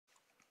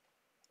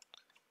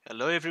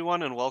Hello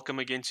everyone and welcome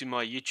again to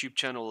my YouTube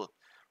channel.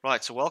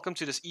 Right, so welcome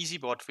to this Eazy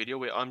Bot video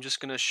where I'm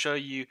just going to show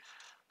you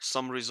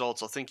some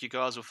results. I think you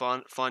guys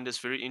will find this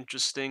very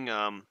interesting.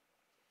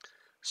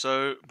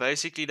 So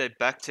basically they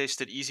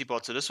backtested Eazy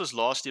Bot. So this was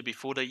last year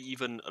before they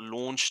even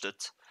launched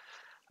it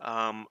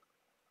um,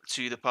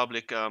 to the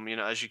public.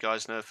 As you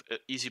guys know,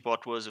 Eazy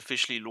Bot was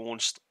officially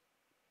launched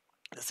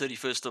the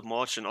 31st of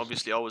March, and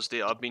obviously I was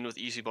there. I've been with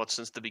Eazy Bot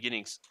since the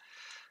beginnings.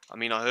 I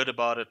heard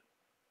about it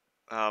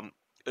um,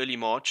 early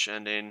March,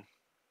 and then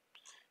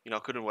I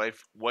couldn't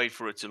wait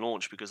for it to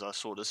launch because I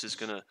saw this is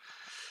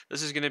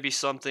gonna be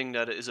something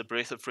that is a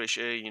breath of fresh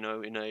air. In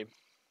an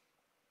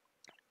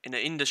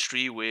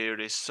industry where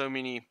there's so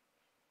many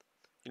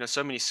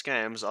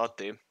scams out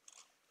there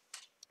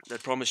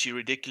that promise you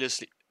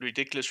ridiculous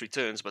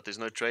returns, but there's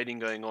no trading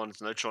going on,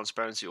 there's no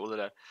transparency, all of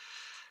that.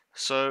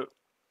 So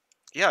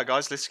yeah,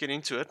 guys, let's get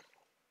into it.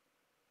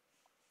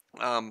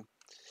 Um,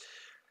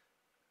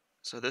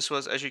 so this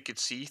was, as you could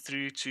see,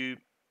 through to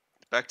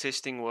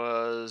backtesting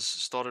was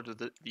started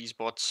with these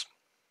bots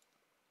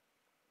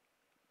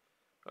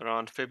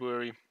around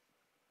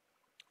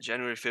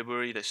January,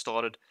 February. They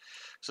started.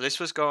 So let's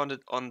first go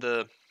on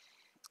the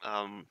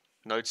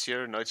notes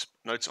here, notes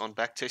on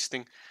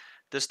backtesting.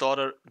 This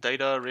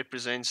data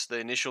represents the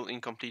initial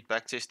incomplete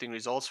backtesting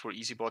results for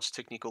Eazy Bot's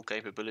technical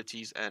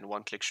capabilities and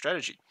one-click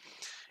strategy.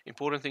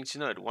 Important thing to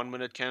note: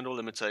 1-minute candle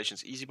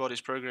limitations. Eazy Bot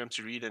is programmed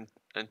to read and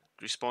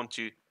respond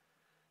to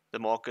the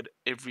market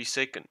every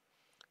second.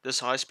 This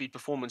high-speed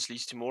performance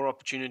leads to more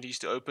opportunities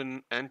to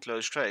open and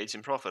close trades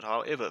in profit.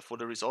 However, for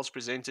the results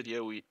presented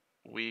here, we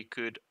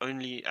could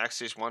only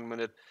access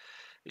 1-minute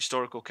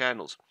historical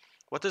candles.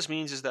 What this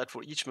means is that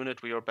for each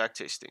minute we are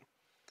backtesting,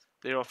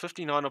 there are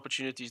 59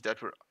 opportunities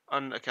that were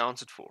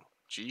unaccounted for.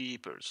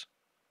 Jeepers.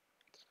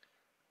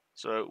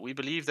 So we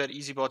believe that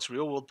Eazy Bot's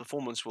real-world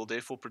performance will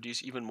therefore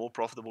produce even more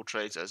profitable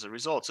trades as a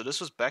result. So this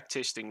was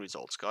backtesting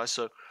results, guys.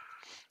 So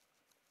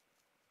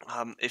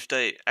if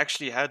they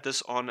actually had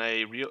this on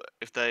a real,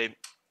 if they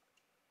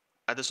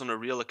had this on a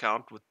real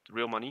account with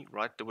real money,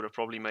 right, they would have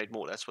probably made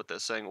more. That's what they're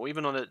saying, or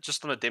even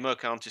just on a demo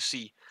account to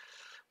see,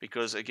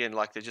 because again,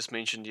 like they just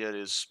mentioned here,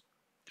 there's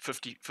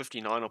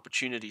 59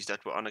 opportunities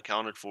that were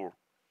unaccounted for.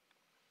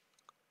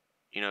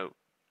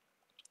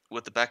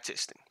 With the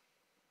backtesting.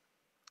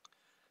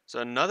 So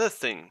another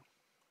thing,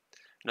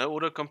 no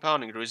auto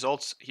compounding. The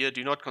results here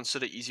do not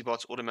consider Eazy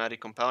Bot's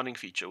automatic compounding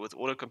feature. With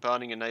auto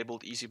compounding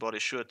enabled, Eazy Bot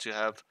is sure to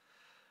have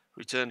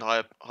returned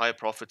higher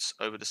profits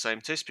over the same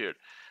test period.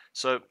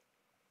 So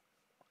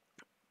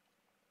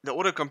the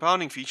auto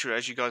compounding feature,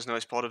 as you guys know,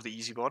 is part of the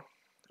Eazy Bot,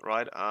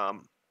 right?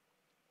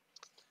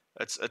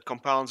 It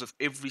compounds with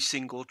every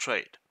single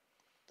trade.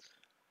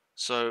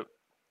 So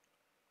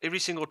every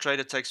single trade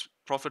it takes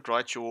profit,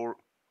 right? Your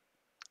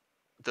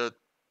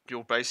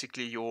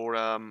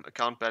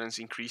account balance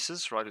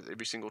increases, right, with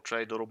every single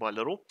trade, little by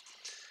little.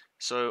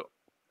 So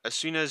as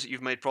soon as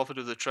you've made profit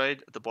with the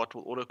trade, the bot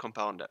will auto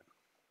compound that.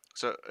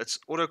 So it's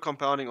auto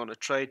compounding on a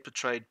trade per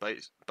trade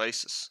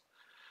basis.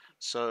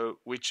 So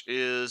which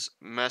is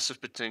massive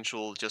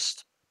potential.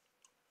 Just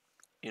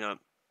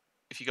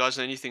if you guys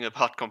know anything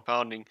about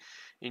compounding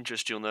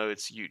interest, you'll know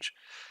it's huge.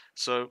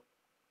 So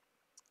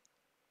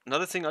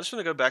another thing, I just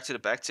want to go back to the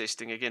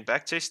backtesting again.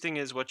 Backtesting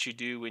is what you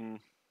do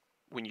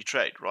when you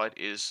trade, right?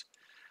 Is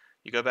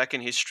you go back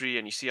in history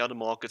and you see how the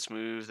markets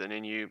moved, and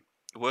then you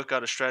work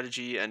out a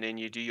strategy, and then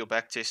you do your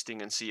back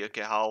testing and see,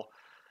 okay, how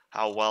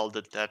well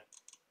did that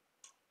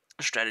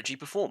strategy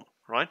perform,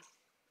 right?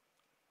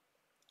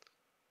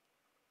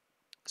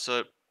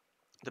 So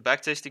the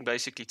back testing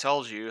basically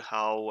tells you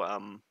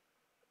how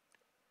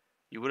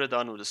you would have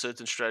done with a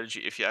certain strategy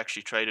if you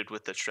actually traded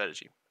with that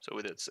strategy. So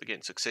whether it's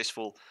again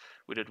successful,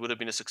 whether it would have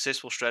been a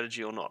successful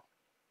strategy or not.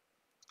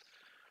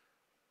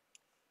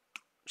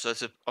 So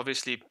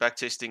obviously back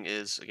testing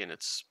is, again,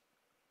 it's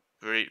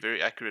very,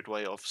 very accurate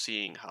way of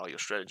seeing how your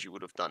strategy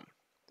would have done,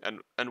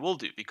 and will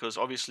do, because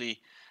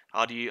obviously,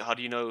 how do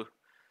you know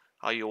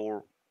how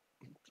your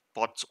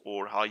bot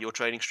or how your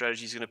trading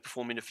strategy is going to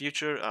perform in the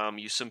future?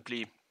 You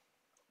simply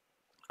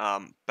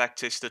back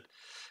test it,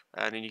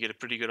 and then you get a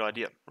pretty good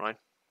idea, right?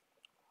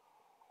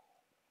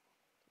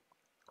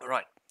 All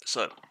right.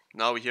 So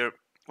now we're here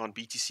on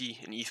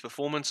BTC and ETH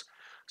performance.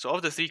 So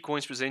of the three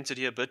coins presented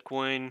here,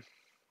 Bitcoin.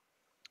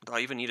 Do I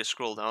even need to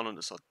scroll down on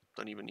this? I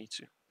don't even need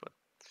to. But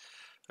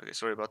okay,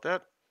 sorry about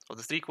that. Of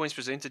the three coins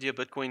presented here,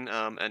 Bitcoin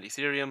and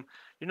Ethereum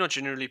do not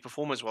generally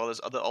perform as well as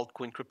other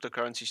altcoin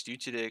cryptocurrencies due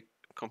to their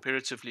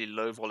comparatively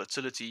low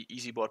volatility.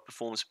 Eazy Bot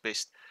performs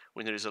best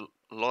when there is a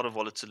lot of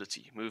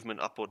volatility, movement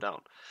up or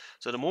down.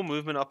 So the more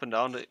movement up and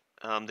down there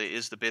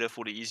is, the better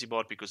for the Eazy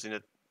Bot, because then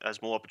it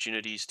has more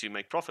opportunities to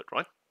make profit,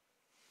 right?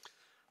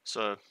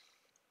 So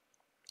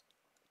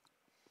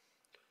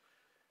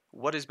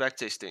what is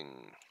backtesting?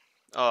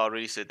 Oh, I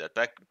already said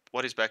that.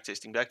 What is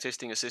backtesting?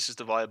 Backtesting assesses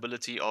the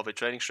viability of a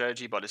trading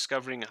strategy by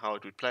discovering how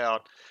it would play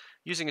out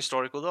using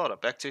historical data.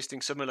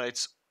 Backtesting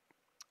simulates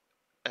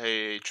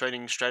a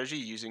trading strategy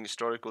using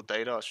historical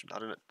data. I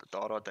don't know,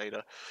 the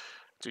data.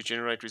 to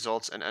generate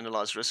results and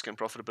analyze risk and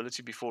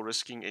profitability before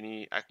risking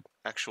any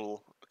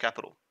actual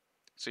capital.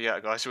 So yeah,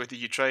 guys, whether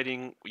you're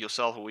trading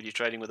yourself or whether you're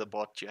trading with a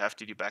bot, you have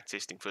to do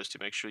backtesting first to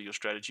make sure your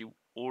strategy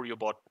or your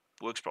bot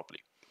works properly.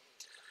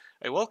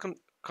 A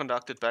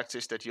well-conducted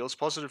backtest that yields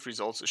positive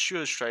results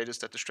assures traders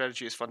that the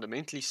strategy is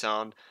fundamentally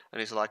sound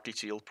and is likely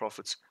to yield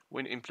profits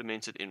when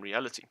implemented in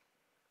reality.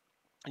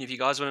 And if you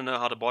guys want to know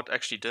how the bot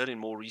actually did in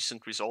more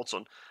recent results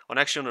on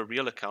actually on a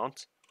real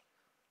account,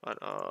 but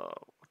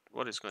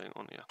what is going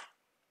on here?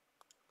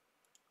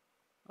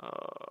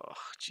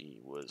 Gee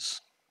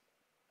whiz.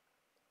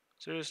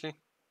 Seriously?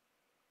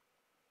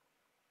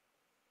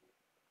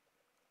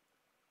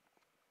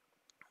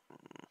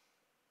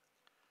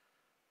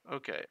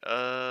 Okay,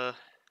 let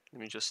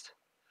me just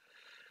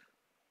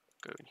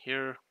go in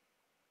here.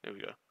 There we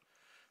go.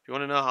 If you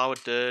want to know how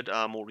it did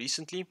more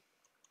recently,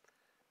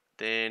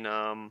 then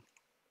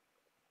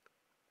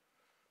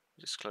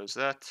just close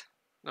that.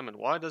 I mean,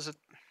 why does it?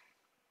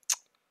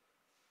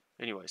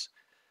 Anyways,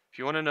 if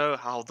you want to know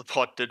how the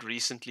bot did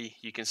recently,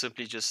 you can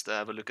simply just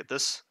have a look at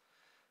this.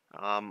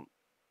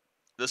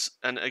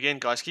 And again,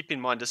 guys, keep in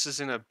mind this is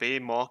in a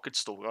bear market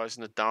still, guys,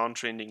 in a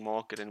downtrending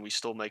market, and we're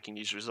still making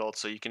these results.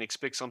 So you can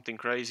expect something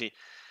crazy,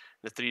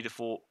 the 3 to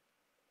 4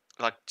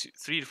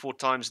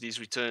 times these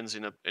returns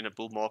in a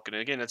bull market.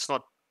 And again,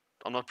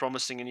 I'm not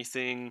promising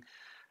anything.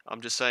 I'm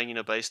just saying,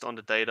 based on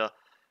the data,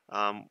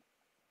 um,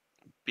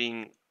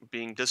 being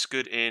this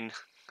good in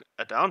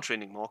a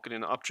downtrending market,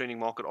 in an uptrending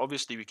market,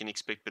 obviously we can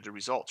expect better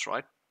results,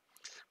 right?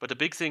 But the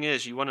big thing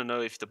is you want to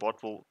know if the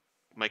bot will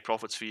make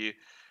profits for you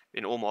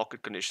in all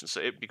market conditions.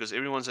 So because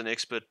everyone's an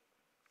expert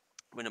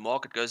when the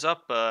market goes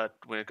up, but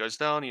when it goes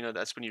down,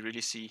 that's when you really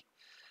see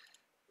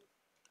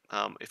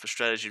if a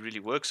strategy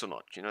really works or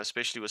not.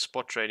 Especially with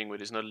spot trading where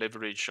there's no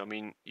leverage. I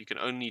mean, you can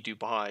only do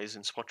buys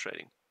in spot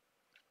trading.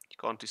 You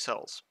can't do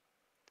sells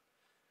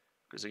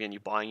because again,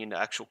 you're buying into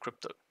actual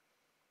crypto.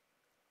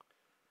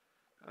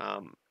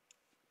 Um,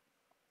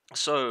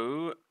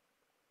 so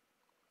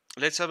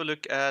let's have a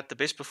look at the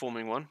best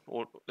performing one,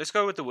 or let's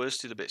go with the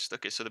worst to the best.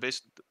 Okay, so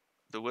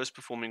the worst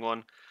performing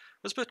one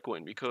was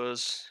Bitcoin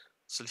because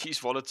it's the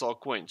least volatile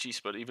coin.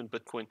 Jeez, but even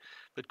Bitcoin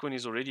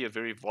is already a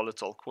very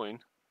volatile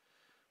coin.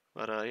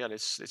 But yeah,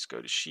 let's go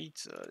to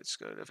sheet. Let's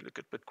go have a look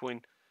at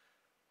Bitcoin.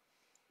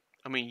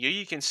 I mean, here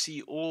you can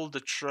see all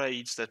the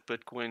trades that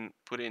Bitcoin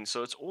put in.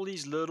 So it's all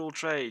these little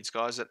trades,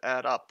 guys, that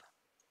add up.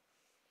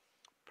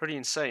 Pretty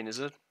insane, is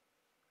it?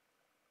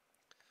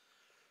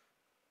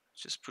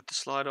 Just put the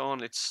slider on.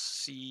 Let's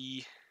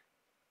see.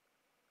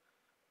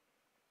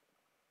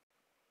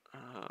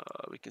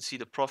 We can see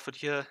the profit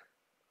here.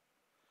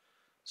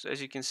 So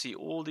as you can see,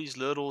 all these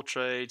little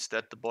trades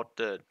that the bot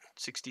did,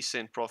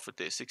 60-cent profit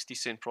there,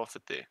 60-cent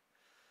profit there.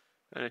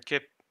 And it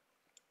kept,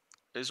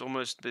 there's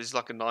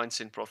like a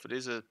 9-cent profit.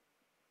 There's a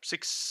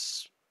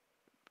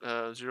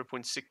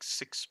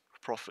 0.66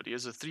 profit.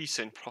 Here's a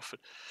 3-cent profit.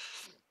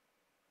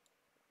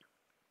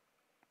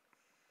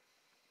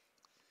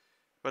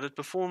 But it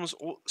performs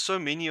so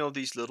many of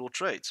these little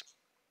trades,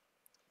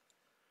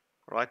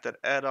 right, that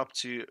add up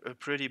to a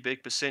pretty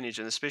big percentage,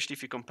 and especially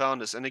if you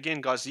compound this. And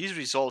again, guys, these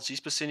results, these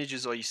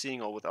percentages are you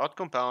seeing are without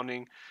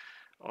compounding,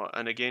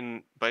 and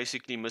again,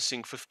 basically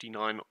missing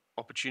 59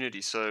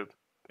 opportunities. So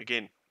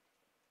again,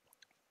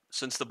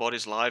 since the bot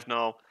is live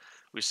now,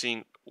 we're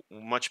seeing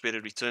much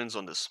better returns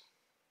on it.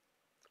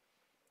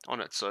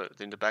 So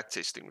than the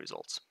backtesting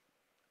results,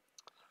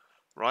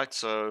 right?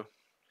 So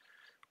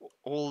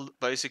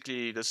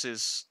basically this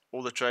is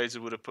all the trades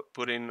that would have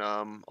put in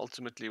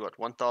ultimately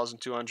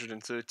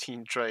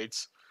 1,213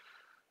 trades,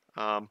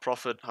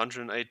 profit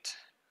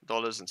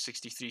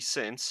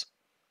 $108.63.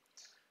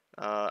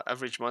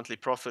 Average monthly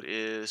profit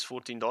is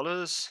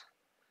 $14.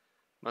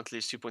 Monthly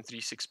is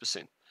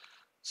 2.36%.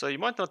 So you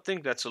might not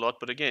think that's a lot,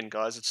 but again,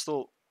 guys, it's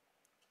still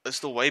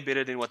way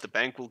better than what the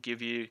bank will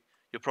give you.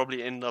 You'll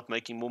probably end up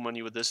making more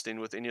money with this than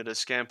with any of the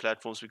scam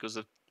platforms because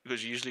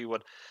usually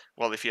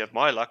if you have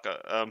my luck,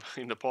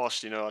 in the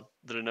past, I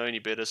didn't know any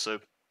better, so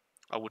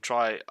I would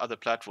try other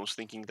platforms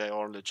thinking they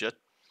are legit,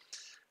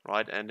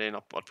 right? And then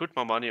I'd put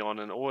my money on,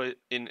 and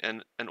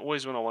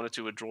always when I wanted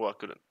to withdraw, I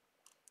couldn't.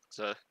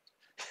 So,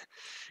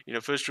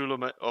 first rule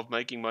of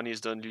making money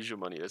is don't lose your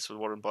money. That's what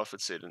Warren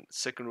Buffett said. And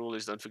second rule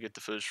is don't forget the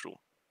first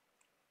rule.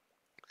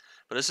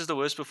 But this is the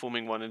worst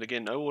performing one, and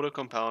again, no auto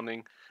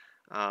compounding,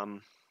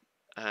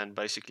 and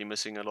basically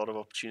missing a lot of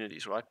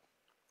opportunities, right?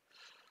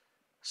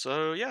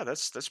 So yeah,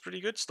 that's pretty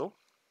good still.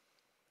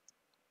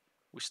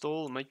 We're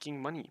still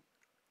making money.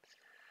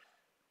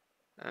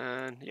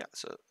 And yeah,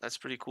 so that's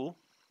pretty cool.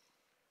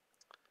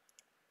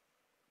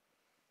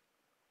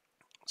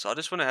 So I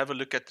just want to have a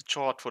look at the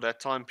chart for that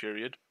time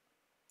period,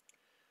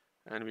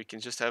 and we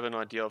can just have an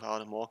idea of how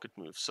the market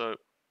moves. So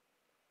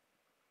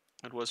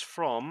it was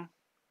from,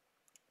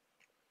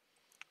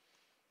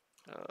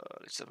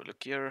 let's have a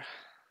look here.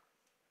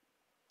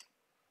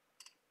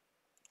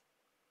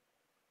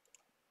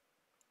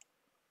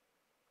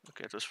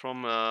 Okay, it was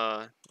from,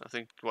 I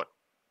think,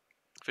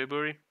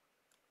 February?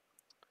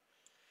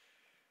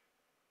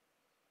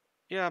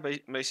 yeah,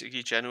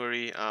 basically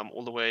January,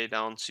 all the way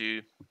down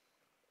to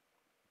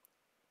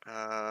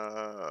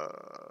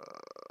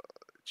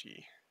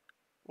gee,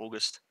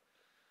 August.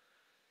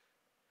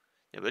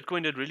 Yeah,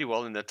 Bitcoin did really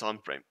well in that time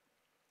frame.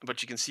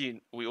 But you can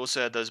see we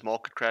also had those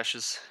market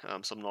crashes,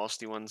 some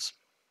nasty ones.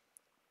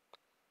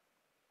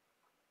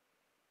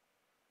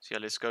 So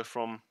yeah, let's go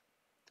from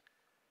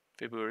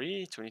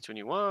February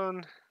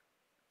 2021.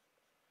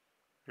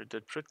 It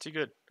did pretty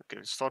good. Okay,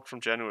 let's start from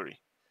January.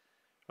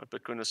 Our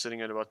Bitcoin was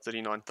sitting at about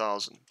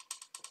 39,000.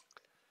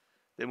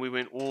 Then we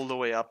went all the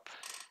way up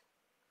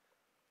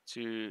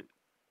to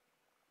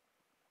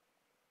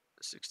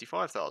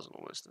 65,000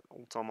 almost.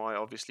 All-time high,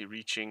 obviously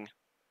reaching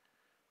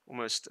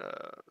almost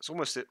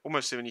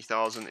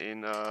 70,000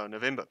 in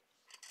November,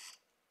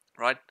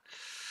 right?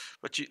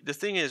 But the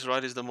thing is,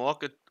 right, is the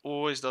market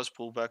always does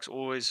pullbacks.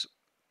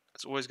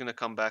 It's always going to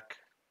come back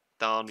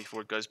down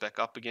before it goes back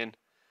up again.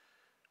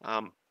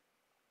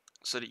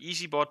 So the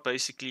Eazy Bot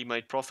basically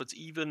made profits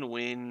even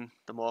when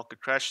the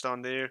market crashed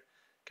down there,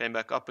 came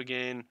back up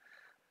again.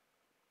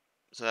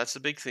 So that's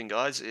the big thing,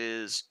 guys,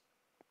 is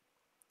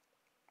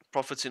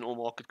profits in all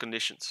market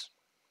conditions.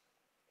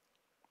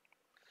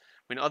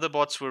 When other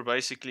bots were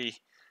basically,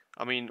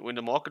 I mean, when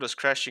the market was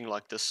crashing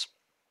like this,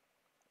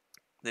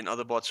 then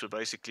other bots were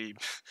basically,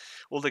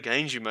 all the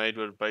gains you made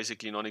were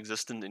basically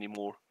non-existent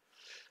anymore.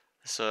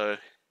 So,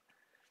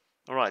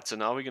 all right, so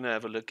now we're going to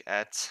have a look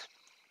at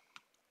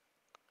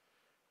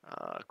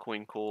a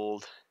coin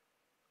called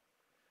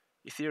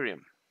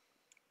Ethereum.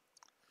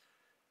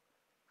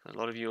 A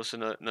lot of you also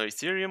know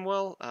Ethereum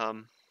well.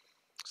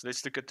 So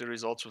let's look at the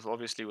results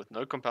with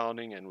no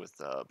compounding and with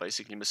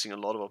basically missing a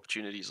lot of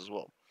opportunities as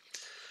well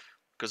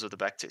because of the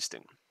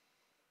backtesting.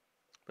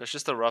 But it's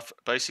just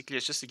basically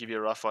it's just to give you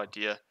a rough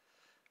idea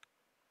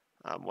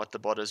what the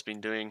bot has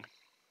been doing,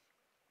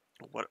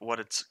 what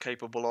it's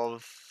capable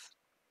of.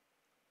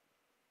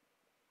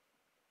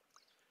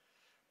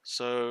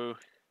 So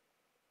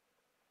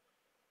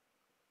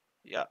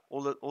yeah,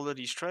 all of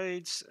these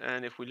trades,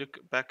 and if we look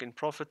back in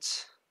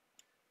profits,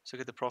 let's look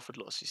at the profit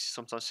loss. You see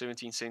sometimes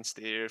 17 cents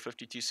there,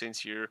 52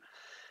 cents here,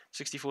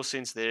 64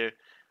 cents there.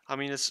 I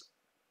mean,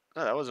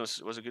 that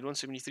was a good one,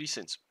 73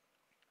 cents.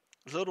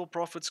 Little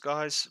profits,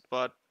 guys,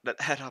 but that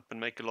add up and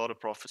make a lot of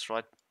profits,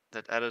 right?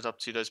 That added up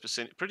to those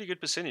pretty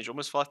good percentage,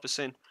 almost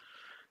 5%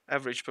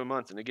 average per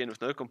month, and again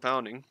with no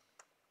compounding.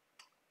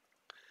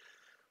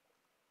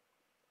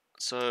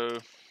 So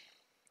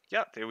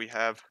yeah, there we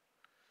have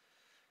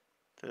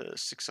the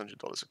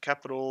 $600 of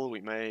capital. We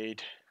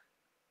made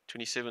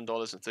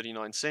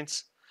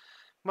 $27.39.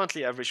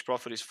 Monthly average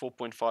profit is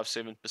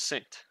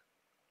 4.57%.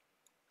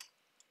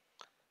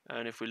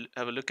 And if we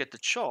have a look at the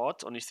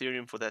chart on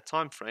Ethereum for that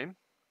time frame,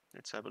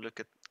 let's have a look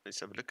at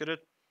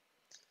it.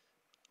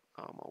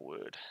 Oh my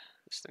word,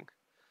 this thing.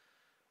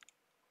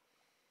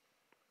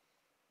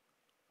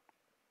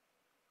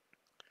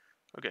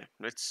 Okay,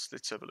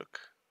 let's have a look.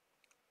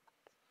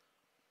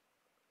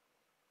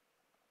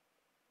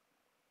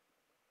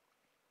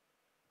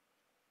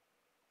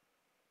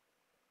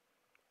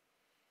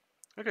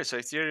 Okay, so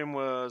Ethereum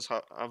was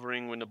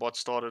hovering when the bot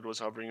started, was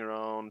hovering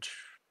around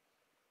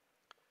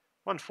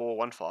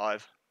 1415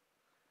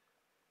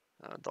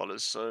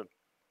 dollars. So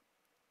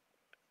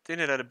then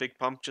it had a big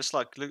pump, just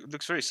like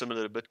looks very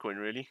similar to Bitcoin,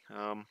 really.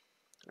 And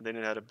then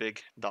it had a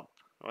big dump,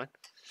 right?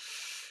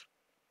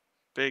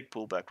 Big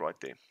pullback right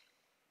there.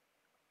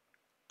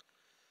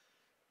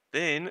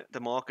 Then the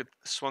market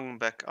swung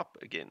back up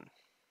again.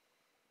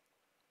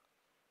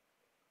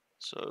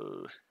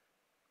 So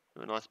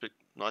a nice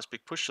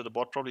big push. So the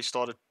bot probably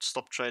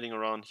stopped trading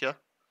around here.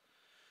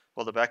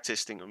 Well, the back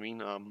testing, I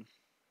mean.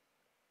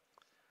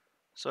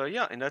 So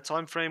yeah, in that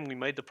time frame, we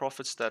made the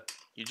profits that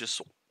you just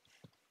saw.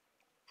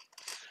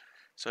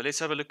 So let's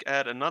have a look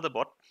at another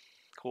bot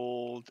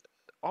called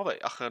Aave.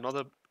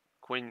 Another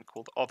coin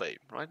called Aave,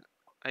 right?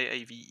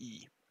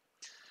 AAVE.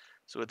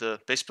 So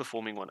the best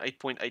performing one,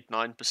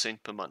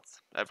 8.89% per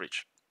month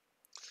average.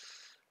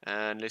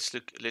 And let's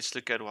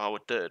look at how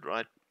it did,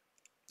 right?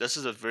 This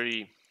is a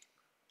very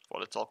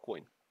volatile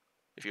coin.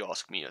 If you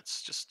ask me,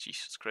 it's just,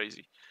 geez, it's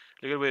crazy.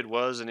 Look at where it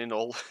was, and then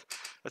all,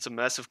 it's a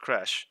massive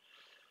crash.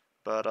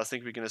 But I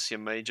think we're going to see a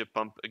major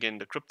pump again.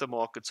 The crypto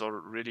markets are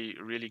really,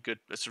 really good.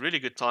 It's a really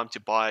good time to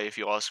buy, if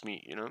you ask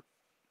me.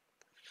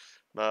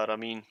 But I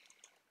mean,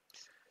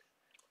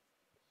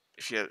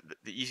 if you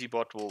the Eazy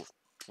Bot will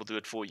do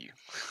it for you.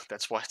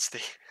 That's why it's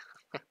there.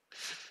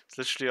 It's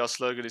literally our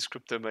slogan is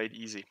crypto made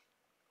easy.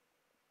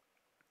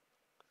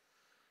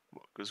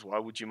 Because why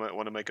would you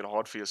want to make it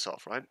hard for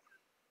yourself, right?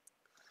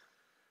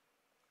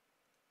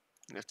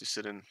 You have to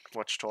sit and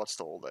watch charts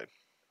the whole day.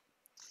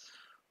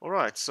 All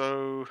right,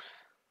 so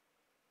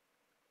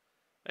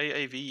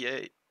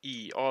AAVE,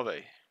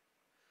 Aave.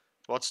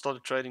 Bot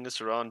started trading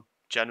this around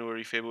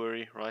January,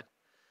 February, right?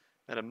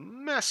 Had a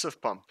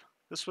massive pump.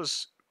 This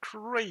was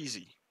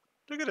crazy.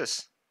 Look at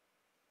this.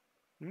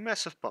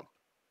 Massive pump,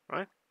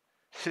 right?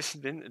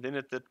 then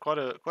it did quite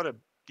a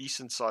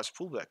decent sized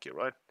pullback here,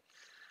 right?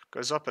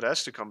 Goes up, it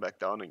has to come back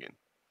down again.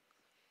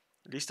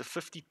 At least a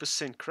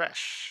 50%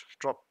 crash,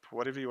 drop,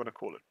 whatever you want to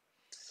call it.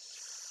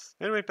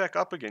 Then it went back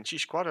up again.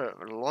 Geez, quite a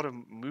lot of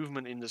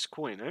movement in this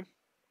coin, eh?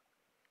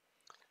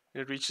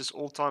 It reached this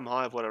all-time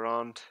high of what,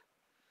 around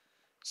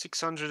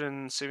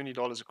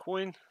 $670 a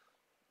coin,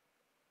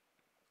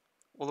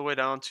 all the way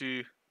down to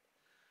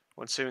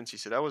 170.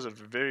 So that was a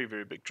very,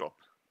 very big drop.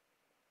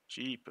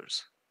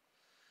 Jeepers.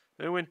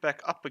 Then it went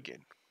back up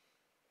again,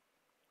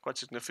 quite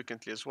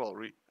significantly as well.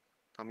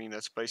 I mean,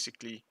 that's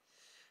basically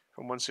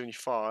from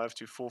 175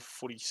 to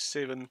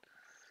 447.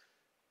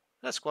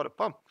 That's quite a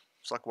pump.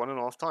 It's like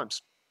 1.5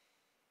 times.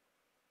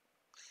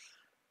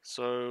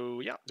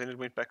 So yeah, then it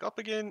went back up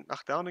again,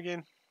 down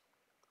again.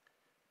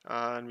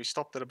 And we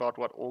stopped at about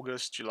what,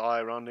 August,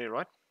 July, around there,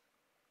 right?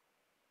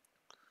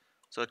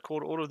 So it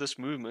caught all of this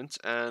movement,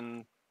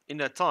 and in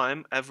that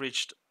time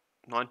averaged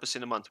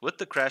 9% a month with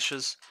the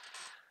crashes,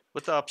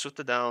 with the ups, with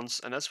the downs,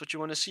 and that's what you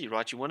want to see,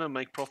 right? You want to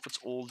make profits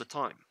all the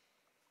time.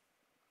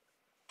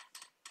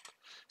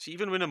 So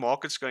even when the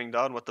market's going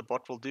down, what the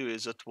bot will do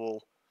is it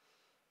will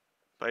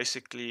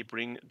basically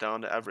bring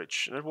down the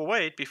average, and it will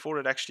wait before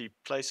it actually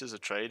places a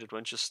trade. It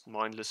won't just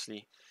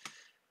mindlessly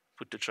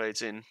put the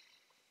trades in.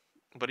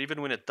 But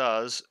even when it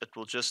does, it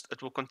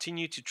will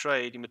continue to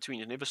trade in between.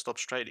 It never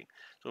stops trading.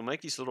 So it'll make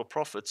these little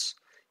profits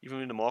even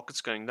when the market's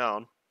going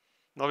down.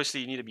 And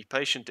obviously you need to be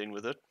patient in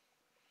with it,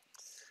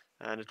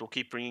 and it will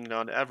keep bringing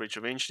down the average.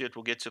 Eventually it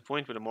will get to a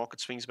point where the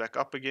market swings back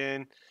up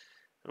again.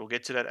 It will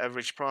get to that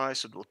average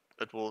price. It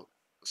will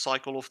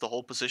cycle off the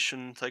whole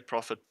position, take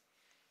profit,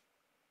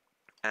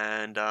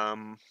 and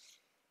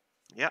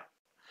yeah,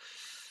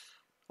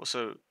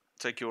 also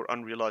take your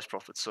unrealized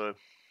profits. So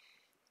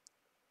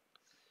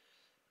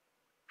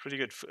pretty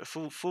good,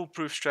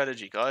 foolproof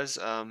strategy, guys.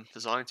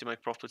 Designed to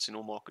make profits in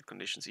all market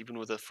conditions, even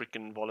with a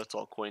freaking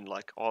volatile coin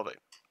like Aave.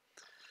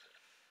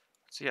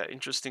 So yeah,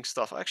 interesting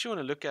stuff. I actually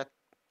want to look at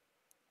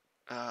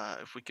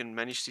if we can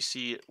manage to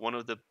see one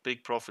of the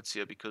big profits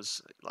here,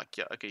 because like,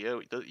 yeah, okay,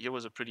 here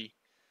was a pretty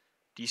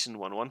decent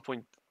one,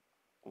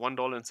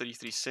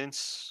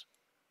 $1.33.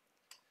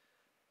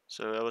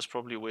 So that was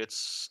probably where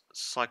it's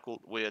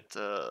cycled, where it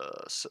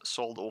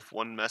sold off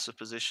one massive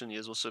position.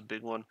 Here's also a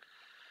big one,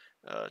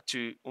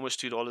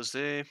 almost $2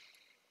 there.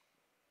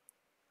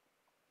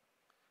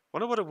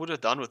 Wonder what it would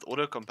have done with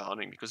auto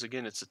compounding, because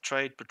again, it's a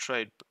trade per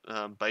trade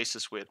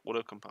basis where it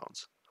auto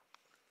compounds.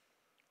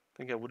 I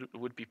think it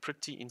would be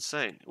pretty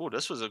insane. Oh,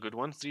 this was a good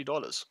one, $3.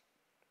 Because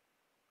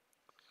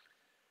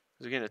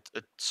again,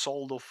 it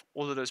sold off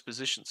all of those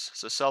positions.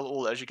 So sell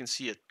all, as you can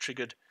see, it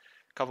triggered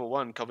cover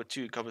 1, cover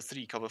 2, cover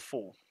 3, cover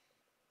 4.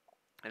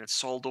 And it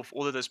sold off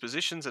all of those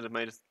positions, and it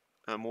made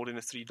more than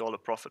a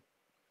 $3 profit.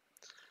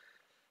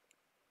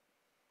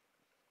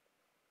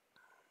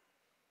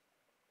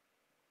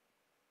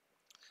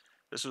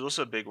 This was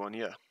also a big one,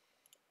 yeah.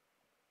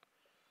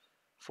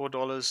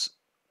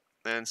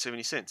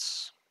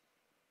 $4.70.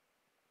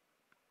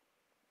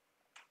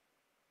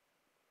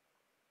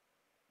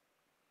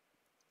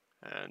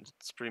 And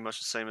it's pretty much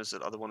the same as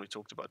that other one we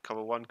talked about.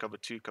 Cover 1, cover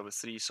 2, cover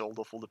 3, sold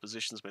off all the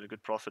positions, made a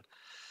good profit.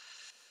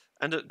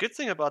 And the good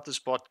thing about this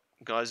bot,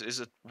 guys,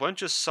 is it won't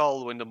just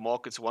sell when the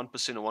market's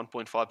 1% or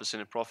 1.5%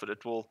 in profit.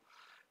 It will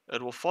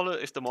follow.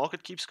 If the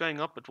market keeps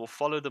going up, it will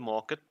follow the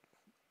market,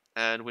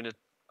 and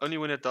only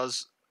when it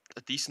does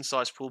a decent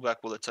sized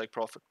pullback will it take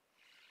profit.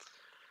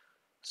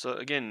 So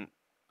again,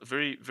 a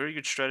very, very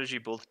good strategy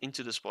built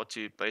into the spot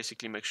to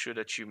basically make sure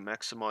that you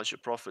maximize your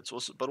profits,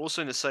 but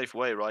also in a safe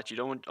way, right? You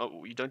don't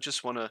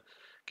just want to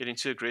get in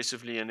too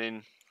aggressively and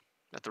then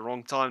at the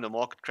wrong time the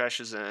market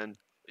crashes and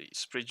you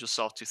spread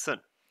yourself too thin.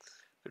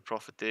 Good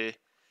profit there.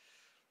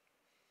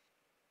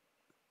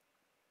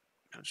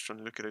 I'm just trying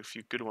to look at a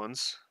few good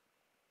ones.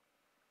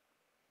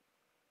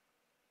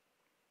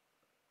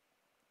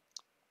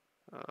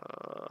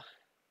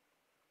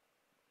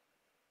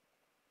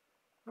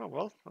 Oh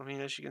well, I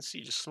mean, as you can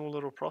see, just small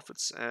little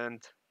profits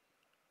and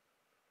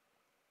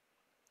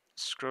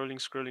scrolling.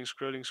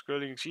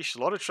 Sheesh, a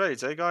lot of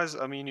trades, eh, guys?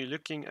 I mean, you're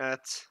looking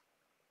at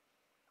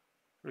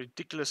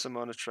ridiculous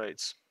amount of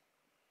trades.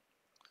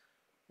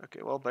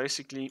 Okay, well,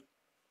 basically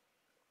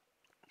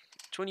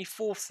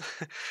 24th.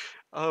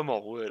 Oh my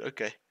word.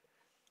 Okay,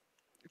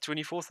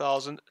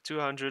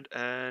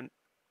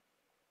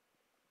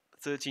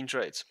 24,213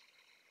 trades,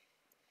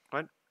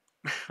 right?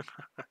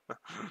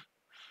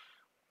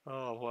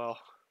 Oh wow.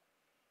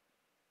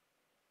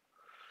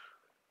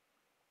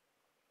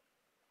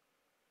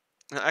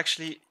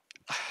 Actually,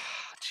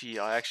 gee,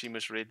 I actually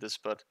misread this,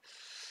 but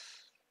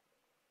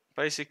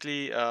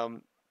basically,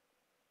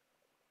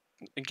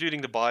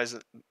 including the buys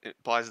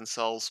and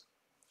sells.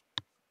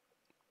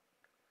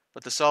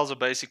 But the sells are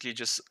basically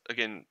just,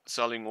 again,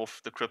 selling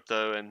off the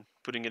crypto and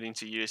putting it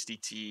into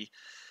USDT.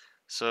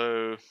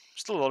 So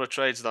still a lot of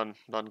trades done,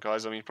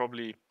 guys. I mean,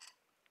 probably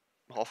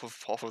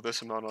half of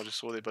this amount I just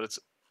saw there, but it's.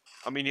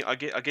 I mean, I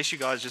guess you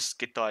guys just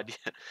get the idea.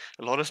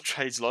 A lot of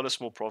trades, a lot of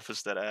small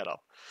profits that add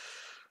up.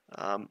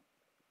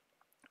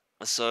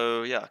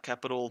 So yeah,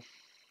 capital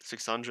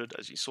 600,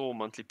 as you saw,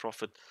 monthly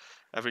profit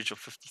average of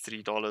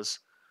 $53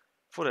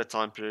 for that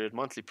time period.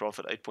 Monthly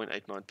profit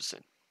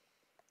 8.89%.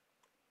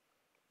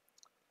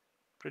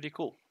 Pretty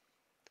cool.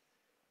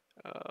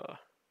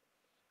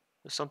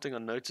 There's something I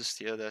noticed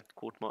here that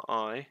caught my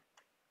eye.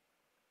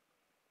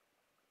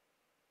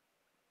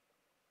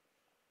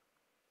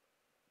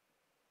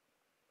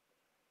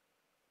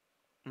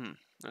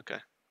 Okay.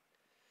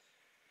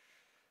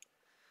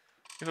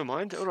 Never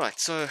mind. All right.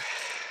 So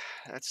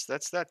that's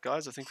that,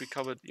 guys. I think we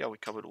covered. Yeah, we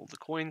covered all the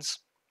coins.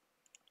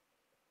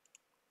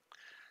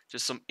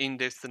 Just some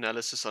in-depth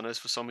analysis. I know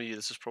for some of you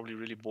this is probably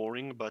really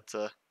boring, but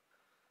I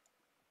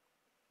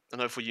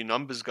know for you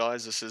numbers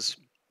guys, this is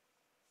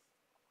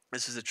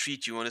a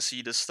treat. You want to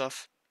see this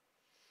stuff.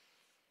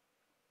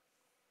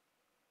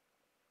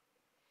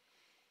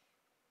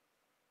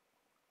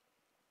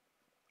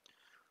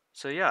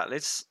 So yeah,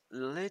 let's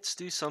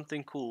do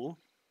something cool.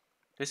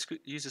 Let's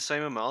use the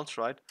same amount,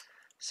 right?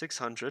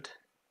 600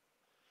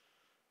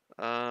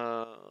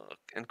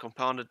 and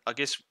compound it. I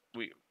guess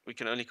we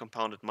can only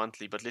compound it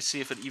monthly, but let's see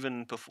if it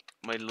even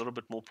made a little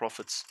bit more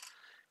profits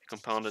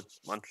compound it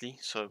monthly.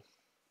 So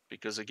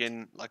because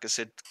again, like I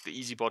said, the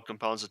Eazy Bot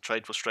compounds a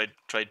trade for straight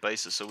trade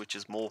basis, so which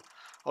is more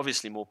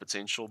obviously more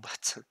potential.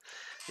 But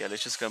yeah,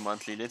 let's just go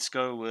monthly. Let's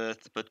go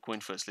with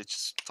Bitcoin first. Let's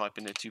just type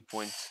in there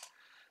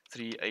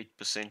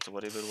 2.38% or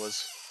whatever it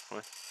was.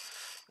 Right.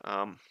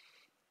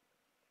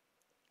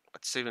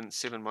 At 7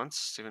 months.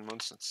 7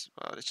 months.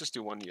 Let's just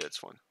do 1 year. It's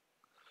fine.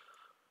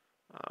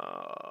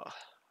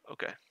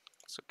 Okay.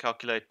 So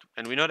calculate,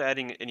 and we're not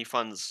adding any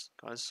funds,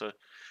 guys. So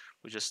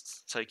we're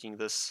just taking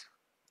this.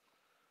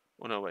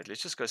 Oh no, wait.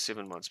 Let's just go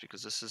 7 months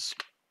because this is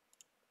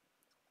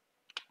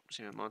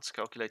 7 months.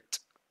 Calculate.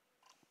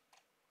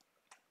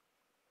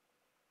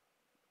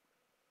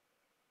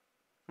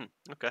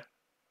 Okay.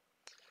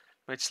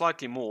 Made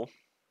slightly more.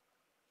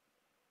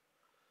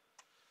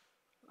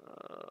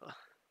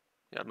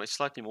 Yeah, it made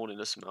slightly more than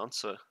this amount.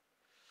 So,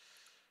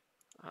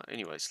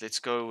 anyways, let's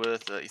go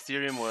with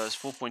Ethereum was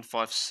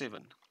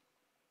 4.57,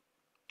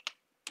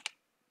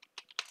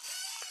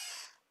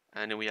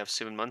 and then we have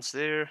 7 months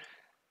there.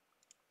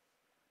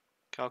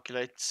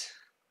 Calculate.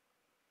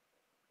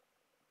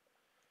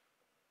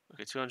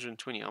 Okay,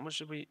 220. How much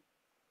did we?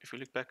 If we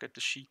look back at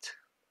the sheet.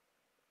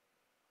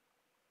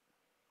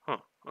 Huh.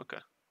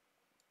 Okay.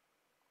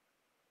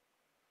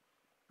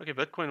 Okay,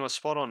 Bitcoin was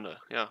spot on though.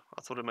 Yeah,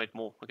 I thought it made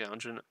more. Okay,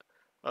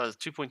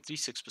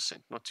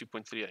 2.36%, not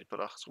 2.38,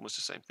 but it's almost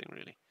the same thing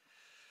really.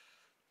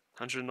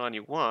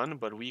 191,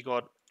 but we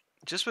got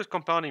just with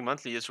compounding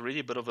monthly, it's really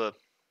a bit of a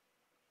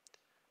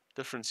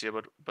difference here.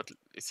 But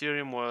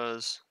Ethereum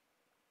was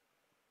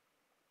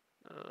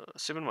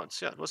 7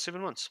 months. Yeah, it was 7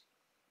 months.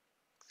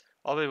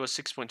 Aave was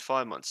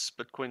 6.5 months.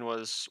 Bitcoin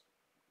was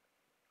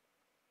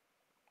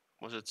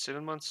it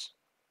 7 months?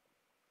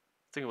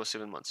 I think it was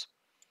 7 months.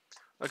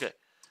 Okay,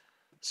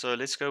 so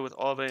let's go with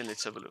Aave and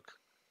let's have a look.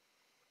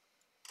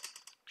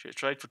 Actually,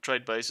 trade for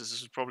trade basis,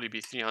 this would probably be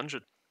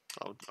 300,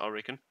 I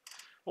reckon,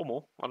 or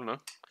more. I don't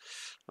know.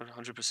 Not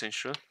 100%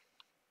 sure.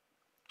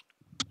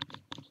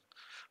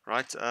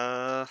 Right.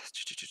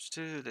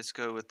 Let's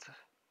go with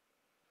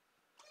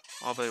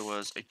Aave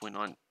was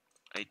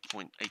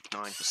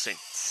 8.89%.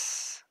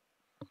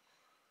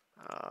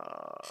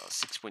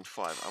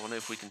 6.5. I wonder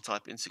if we can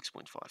type in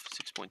 6.5.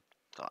 6. There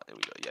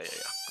we go. Yeah.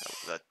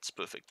 That's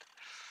perfect.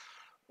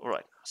 All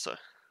right. So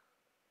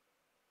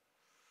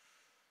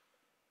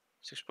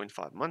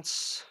 6.5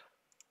 months,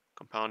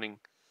 compounding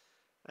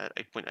at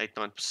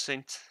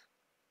 8.89%.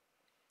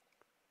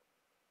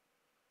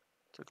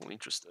 Total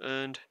interest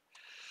earned.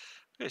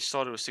 Okay,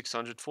 started with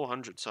 600,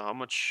 400. So how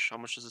much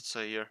does it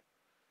say here?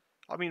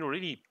 I mean,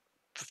 already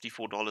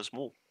 $54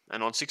 more.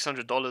 And on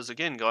 $600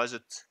 again, guys,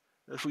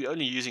 if we're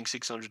only using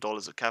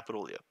 $600 of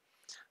capital here.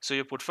 So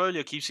your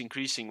portfolio keeps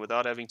increasing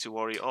without having to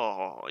worry,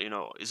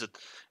 is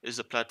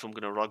the platform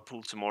going to rug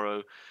pull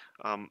tomorrow?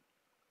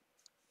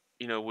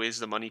 Where's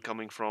the money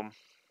coming from?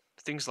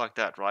 Things like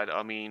that, right?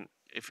 I mean,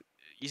 if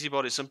Eazy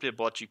Bot is simply a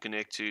bot you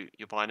connect to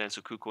your Binance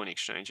or Kucoin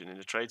Exchange and then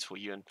it trades for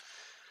you and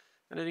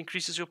it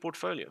increases your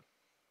portfolio.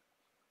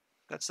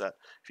 That's that.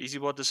 If Eazy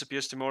Bot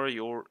disappears tomorrow,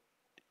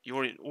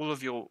 all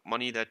of your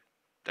money that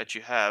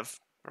you have,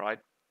 right,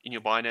 in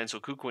your Binance or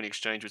KuCoin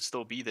exchange would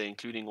still be there,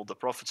 including all the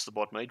profits the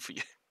bot made for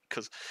you,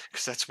 because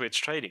that's where it's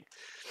trading.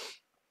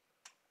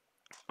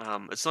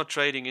 It's not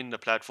trading in the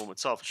platform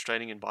itself; it's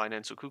trading in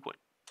Binance or KuCoin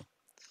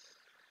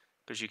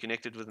because you're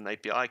connected with an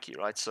API key,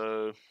 right?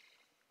 So,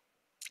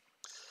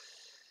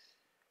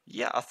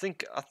 yeah, I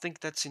think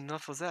that's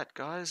enough of that,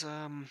 guys.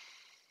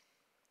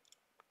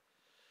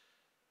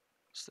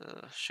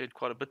 Shared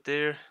quite a bit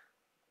there.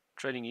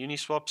 Trading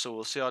Uniswap, so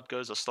we'll see how it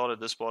goes. I started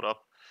this bot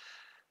up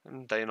a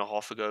day and a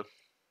half ago.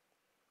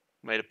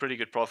 Made a pretty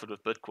good profit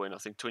with Bitcoin. I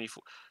think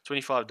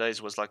 25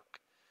 days was like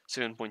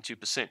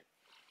 7.2%.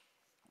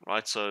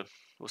 Right, so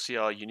we'll see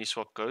how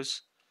Uniswap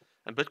goes.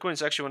 And Bitcoin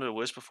is actually one of the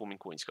worst performing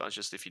coins, guys.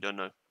 Just if you don't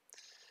know,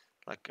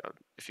 like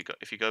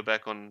if you go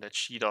back on that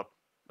sheet up,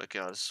 okay,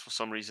 for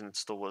some reason it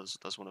still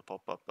does want to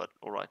pop up, but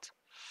all right,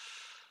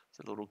 it's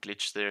a little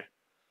glitch there.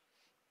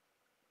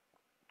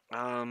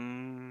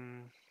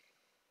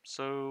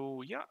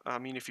 So yeah, I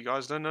mean, if you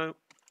guys don't know,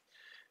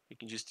 you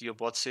can just do your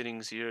bot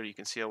settings here. You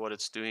can see what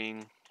it's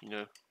doing.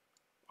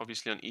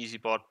 obviously on Eazy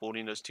Bot, bought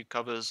in those 2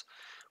 covers,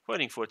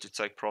 waiting for it to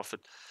take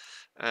profit,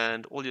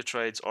 and all your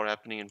trades are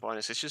happening in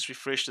Binance. Let's just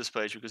refresh this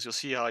page because you'll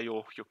see how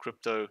your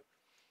crypto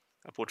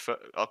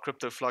our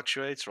crypto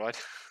fluctuates, right?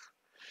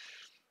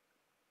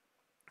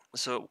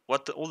 So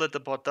all that the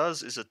bot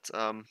does is it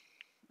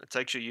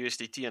takes your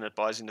USDT and it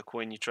buys in the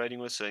coin you're trading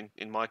with. So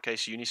in my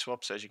case,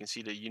 Uniswap. So as you can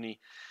see, the Uni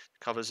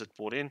covers it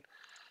bought in.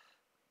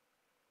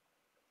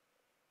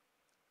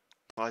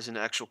 Buys in the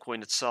actual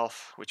coin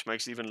itself, which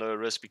makes it even lower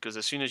risk because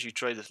as soon as you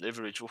trade with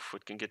leverage, oof,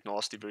 it can get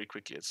nasty very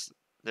quickly.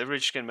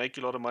 Leverage can make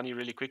you a lot of money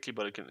really quickly,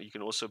 but you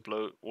can also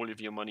blow all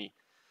of your money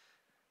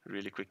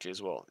really quickly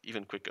as well,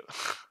 even quicker,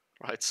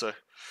 right? So,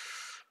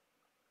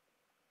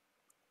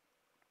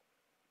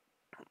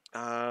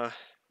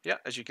 yeah,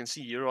 as you can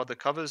see, here are the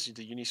covers,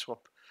 the Uniswap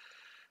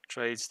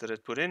trades that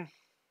it put in.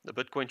 The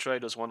Bitcoin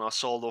trade was one I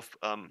sold off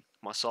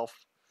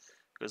myself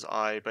because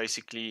I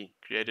basically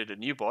created a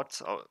new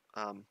bot,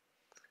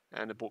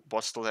 and the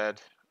bot still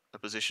had a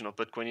position of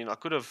Bitcoin in. I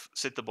could have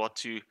set the bot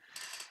to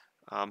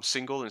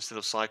single instead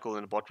of cycle,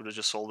 and the bot would have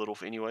just sold it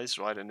off anyways,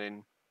 right? And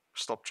then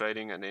stopped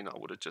trading, and then I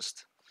would have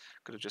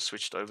could have just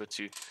switched over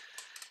to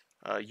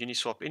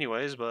Uniswap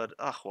anyways. But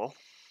well,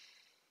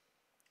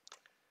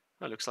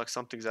 it looks like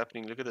something's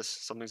happening. Look at this,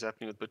 something's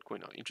happening with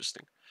Bitcoin. Oh,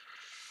 interesting.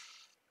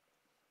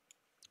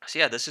 So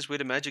yeah, this is where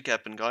the magic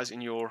happened, guys,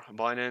 in your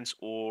Binance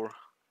or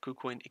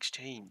Kucoin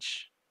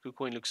Exchange.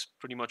 Kucoin looks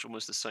pretty much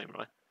almost the same,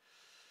 right?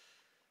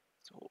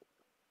 So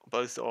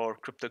both are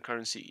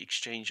cryptocurrency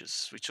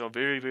exchanges, which are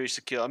very, very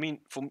secure. I mean,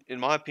 in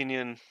my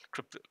opinion,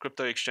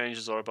 crypto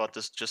exchanges are about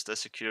this just as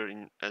secure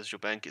as your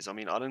bank is. I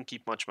mean, I don't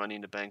keep much money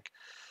in the bank.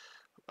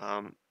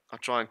 I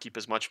try and keep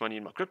as much money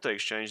in my crypto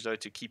exchange though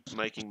to keep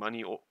making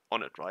money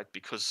on it, right?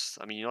 Because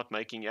I mean, you're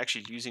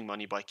actually losing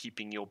money by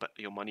keeping your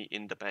money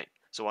in the bank.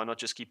 So why not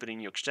just keep it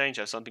in your exchange?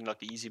 Have something like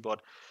the Eazy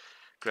Bot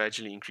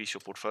gradually increase your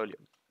portfolio,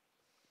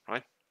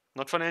 right?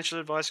 Not financial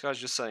advice, guys.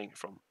 Just saying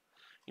from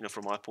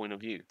my point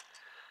of view.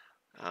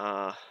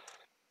 Uh,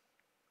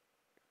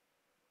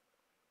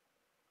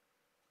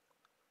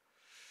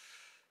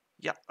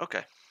 yeah,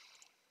 okay.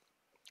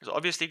 So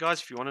obviously,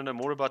 guys, if you want to know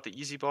more about the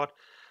Eazy Bot,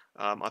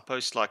 I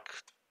post like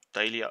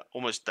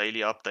almost daily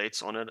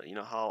updates on it. You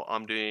know how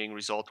I'm doing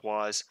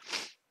result-wise,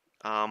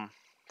 um,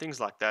 things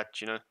like that.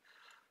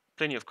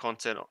 Plenty of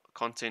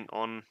content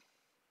on.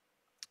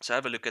 So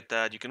have a look at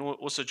that. You can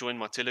also join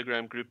my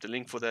Telegram group. The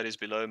link for that is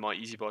below, my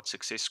EasyBot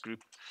Success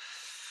group,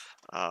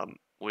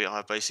 where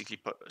I basically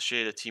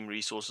share the team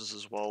resources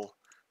as well.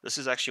 This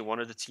is actually one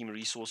of the team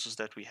resources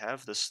that we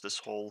have. This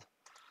whole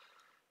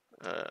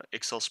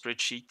Excel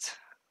spreadsheet.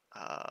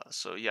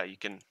 So yeah, you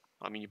can.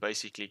 I mean, you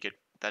basically get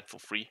that for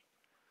free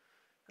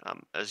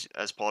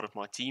as part of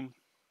my team.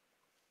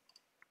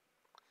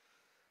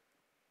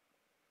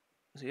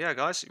 So yeah,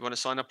 guys, you want to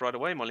sign up right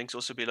away? My link's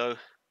also below.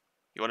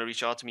 You want to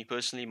reach out to me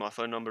personally, my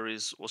phone number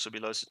is also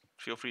below. So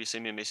feel free to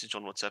send me a message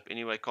on WhatsApp.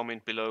 Anyway,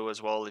 comment below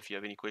as well if you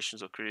have any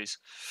questions or queries.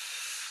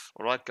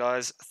 Alright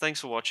guys,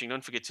 thanks for watching.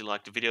 Don't forget to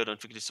like the video.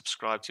 Don't forget to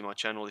subscribe to my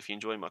channel if you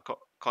enjoy my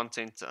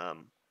content.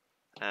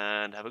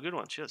 And have a good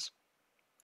one. Cheers.